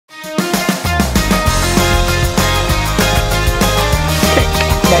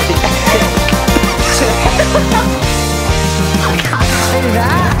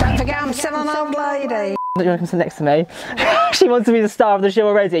You want to come sit next to me? She wants to be the star of the show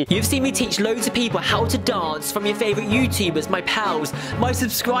already. You've seen me teach loads of people how to dance, from your favourite YouTubers, my pals, my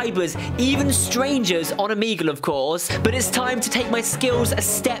subscribers, even strangers on Omegle of course. But it's time to take my skills a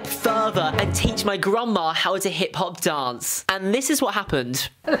step further and teach my grandma how to hip-hop dance. And this is what happened.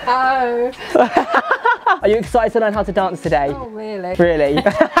 Hello. Are you excited to learn how to dance today? Oh, really? Really?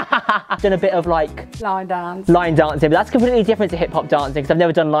 Done a bit of like Line dance. line dancing, but that's completely different to hip hop dancing because I've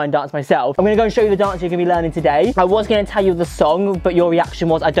never done line dance myself. I'm going to go and show you the dance you're going to be learning today. I was going to tell you the song, but your reaction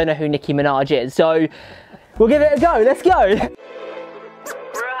was, I don't know who Nicki Minaj is. So we'll give it a go. Let's go.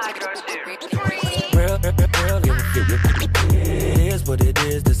 It is what it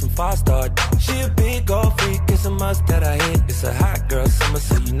is, there's some fast start. She a big old freak, it's a must that I hit. It's a hot girl summer,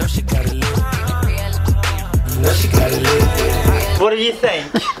 so you know she gotta live. You know she gotta live. What do you think?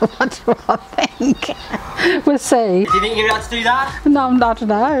 What do I think? We'll see. Do you think you're allowed to do that? No, I don't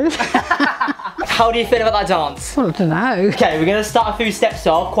know. How do you feel about that dance? Well, I don't know. Okay, we're going to start a few steps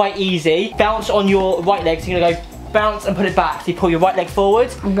off, quite easy. Bounce on your right leg, so you're going to go bounce and put it back. So you pull your right leg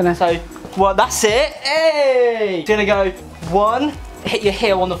forward. I'm going to... So, well, that's it. Hey! You're going to go 1, hit your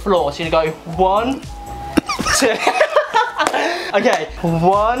heel on the floor. So you're going to go 1, 2. Okay,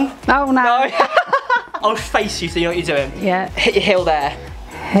 1. Oh, no. I'll face you so you know what you're doing. Yeah. Hit your heel there.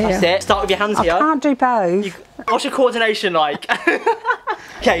 Here. That's it. Start with your hands here. I can't do both. What's your coordination like?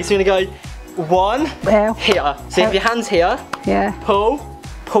 Okay, so you're going to go 1, Well, here. So if your hands here, yeah. pull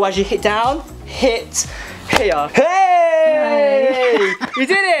as you hit down, hit here. Hey! You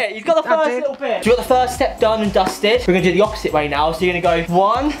did it! You've got the first little bit. So you got the first step done and dusted. We're going to do the opposite way now. So you're going to go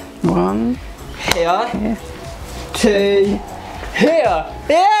 1, 1, here, here. 2, here.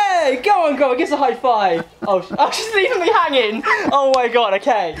 Yay! Go on, girl, give us a high five. Oh, she's leaving me hanging. Oh my god,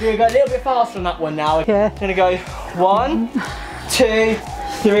 okay. We're going to go a little bit faster on that one now. Yeah. We're going to go 1, 2,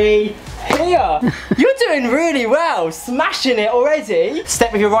 3, here. You're doing really well, smashing it already.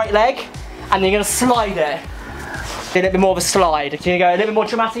 Step with your right leg, and then you're going to slide it. Do a little bit more of a slide. You're going to go a little bit more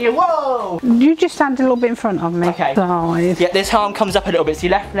dramatic here. Whoa! You just stand a little bit in front of me. Okay. Side. Yeah, this arm comes up a little bit. So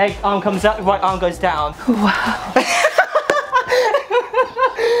your left leg arm comes up, right arm goes down. Wow.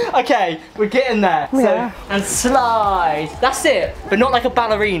 Okay, we're getting there. Yeah. So, and slide. That's it. But not like a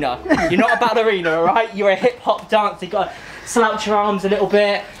ballerina. You're not a ballerina, all right? You're a hip hop dancer. You've got to slouch your arms a little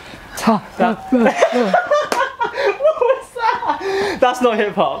bit. What was that? That's not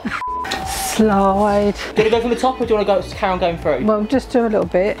hip hop. Slide. Do you want to go from the top or do you want to go carry on going through? Well, just do a little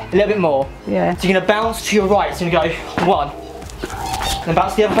bit. A little bit more. Yeah. So you're going to bounce to your right. So you're going to go 1. Then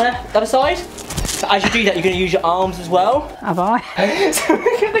bounce to the other side. But as you do that, you're going to use your arms as well. Have I? So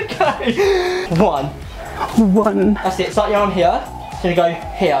we're going to go 1. 1. That's it. Start your arm here. So you're going to go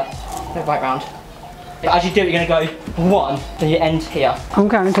here. Go right round. But as you do it, you're going to go 1. Then you end here. I'm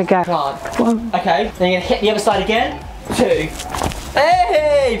going to go. Plant. 1. Okay. Then you're going to hit the other side again. 2.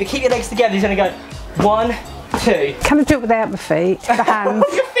 Hey! But keep your legs together. You're going to go 1, 2. Can I do it without my feet? The hands?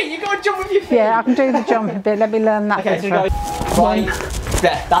 Your feet. You've got to jump with your feet. Yeah, I can do the jumping bit. Let me learn that Okay, bit so you first. go right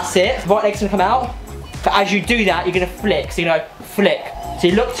there. That's it. Right leg's going to come out. But as you do that, you're going to flick. So you know, flick. So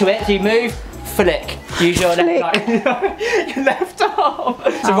you look to it. So you move. Flick. Use your left, your left arm.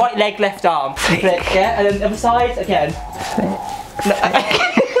 So right leg, left arm. Flick. Yeah, and then the other side again.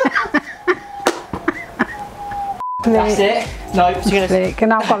 That's it. No, so you're gonna Flick.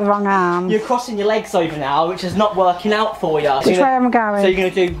 And I've got the wrong arm. You're crossing your legs over now, which is not working out for you. Which way am I going? So you're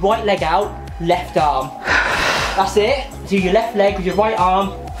gonna do right leg out, left arm. That's it. So your left leg with your right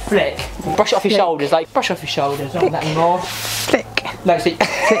arm, flick. Brush it off your shoulders, like brush off your shoulders. Don't want that anymore. Flick. No, see.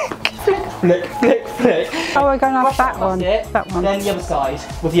 Flick, flick, flick. Oh, we're going off that one. That's it. That one. Then the other side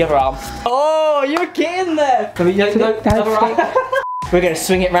with the other arm. Oh, you're getting there. So other arm. We're going to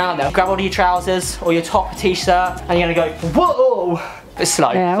swing it round now. Grab onto your trousers or your top t-shirt and you're going to go, whoa, but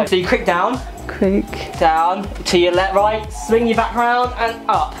slow. Yeah. So you creep down. Creak. Down to your left, right, swing your back round and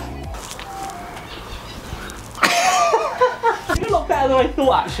up. You're a lot better than I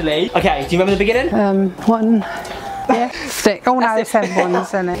thought actually. Okay, do you remember the beginning? 1. Yeah. Flick. Oh no, it's 7 ones,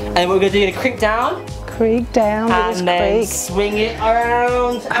 isn't it? And what we're going to do, you're going to creep down. Creak down. And then creak. swing it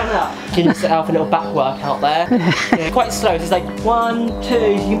around and up. You can set out a little back workout there. Yeah, quite slow. So it's like 1, 2.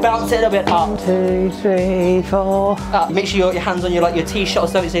 You can bounce it a little bit up. 1, 2, 3, 4. Up. Make sure your hands on your your t-shirt or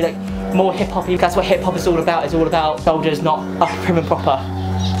something. So like more hip hop. That's what hip hop is all about. It's all about shoulders not up, prim and proper.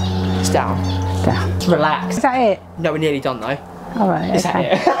 It's down. Down. Relax. Is that it? No, we're nearly done though. All right. Is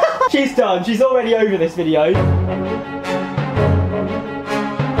Okay. that it? She's done. She's already over this video.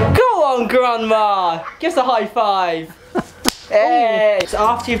 Go on, Grandma. Give us a high five. Hey. So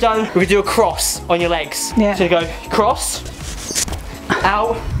after you've done, we're gonna do a cross on your legs. Yeah. So you go cross,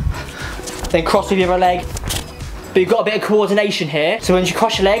 out, then cross with your other leg. But you've got a bit of coordination here. So when you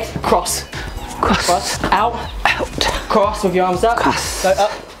cross your legs, cross. Cross. Out. Cross with your arms up. Cross. Go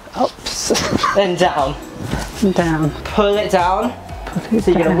up. Oops. Then down. Down. Pull it down.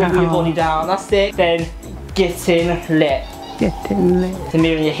 So you're going to wiggle your body down. That's it. Then getting lit. Getting lit. So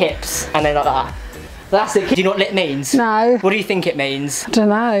moving your hips and then like that. That's it. Do you know what lit means? No. What do you think it means? I don't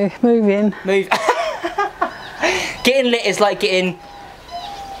know. Moving. Move. Getting lit is like getting...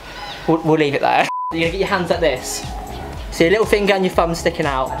 We'll leave it there. You're going to get your hands like this. So your little finger and your thumb sticking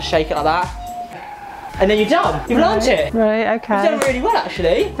out. Just shake it like that. And then you're done. You've learned it. Right, okay. You've done really well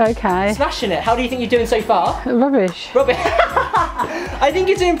actually. Okay. Smashing it. How do you think you're doing so far? Rubbish. Rubbish. I think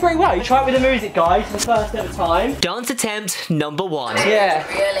you're doing pretty well. You try it with the music, guys, for the first ever time. Dance attempt number 1. Yeah.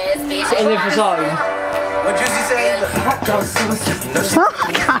 Sit in the zone. What did you say?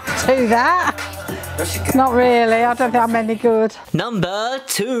 I can't do that. Not really. I don't think I'm any good. Number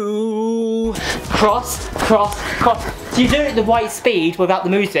 2. Cross, cross, cross. So you do it at the right speed without the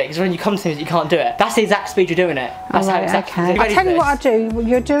music, because when you come to music you can't do it. That's the exact speed you're doing it. That's how exactly. Okay. I'll tell you what I do.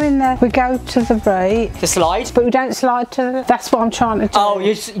 You're doing the, we go to the right. The slide? But we don't slide to the, that's what I'm trying to do. Oh,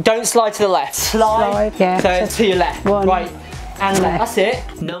 you don't slide to the left. Slide, yeah. So it's to your left. One. Right. And left. That's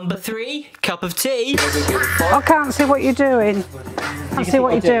it. Number 3, cup of tea. I can't see what you're doing. I see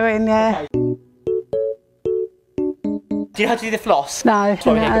what you're doing, yeah. Okay. Do you know how to do the floss? No.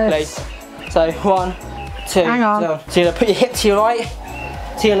 Sorry, quickly. So 1, 2. Hang on. So you're gonna put your hip to your right,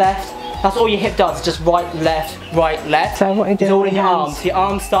 to your left. That's all your hip does. Just right, left, right, left. So what are you doing? It's all in your arms. So your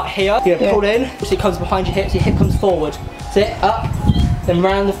arms start here. You're gonna pull in. So it comes behind your hips. Your hip comes forward. Sit up, then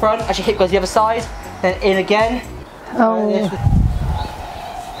round the front. As your hip goes the other side, then in again. Oh.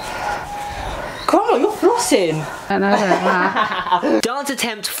 Come on, you're flossing. I know that. Dance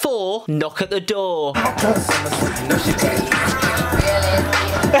attempt 4, knock at the door.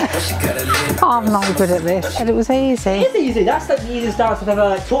 I'm not good at this. But it was easy. It's easy. That's like the easiest dance I've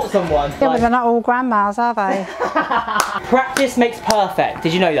ever taught someone. Yeah, but they're not all grandmas, are they? Practice makes perfect.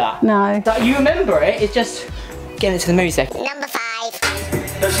 Did you know that? No. That you remember it. It's just getting into the music. Number 5.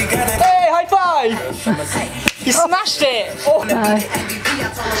 Hey, high five! You smashed it! Oh. No.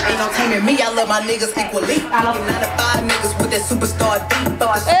 Ain't no taming me, I love my niggas equally. 9 to 5 niggas with that superstar deep.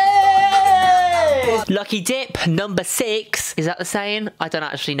 Hey! Lucky dip number 6. Is that the saying? I don't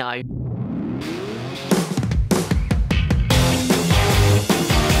actually know.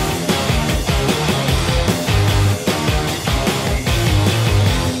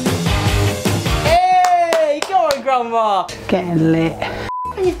 Hey! Go on, Grandma! Getting lit.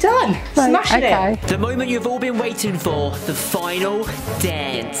 What you've done? Right, Smashing okay. it! The moment you've all been waiting for, the final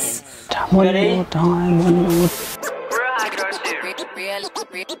dance. One Ready? more time, one more.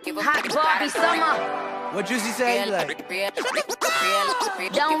 Hot Barbie summer. What Juicy say? Like,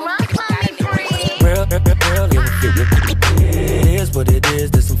 Don't run from me, free. real, it is what it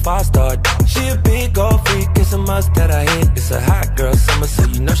is. There's some 5-star. She a big old freak. It's a must that I hit. It's a hot girl summer, so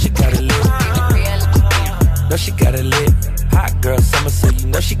you know she got it lit. Know she got it lit. Hot girl summer, so you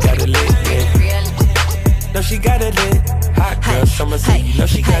know she got it lit. Yeah. Know she got it lit. Hot girl summer, so you know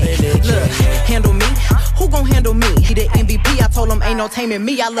she got it lit. Look, handle me? Who gon' handle me? He the MVP, I told him ain't no taming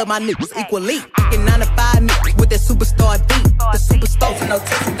me. I love my niggas equally. 9 to 5 niggas with that superstar deep. The superstar. No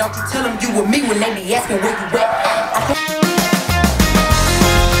texting, don't you tell them you with me when they be asking where you at.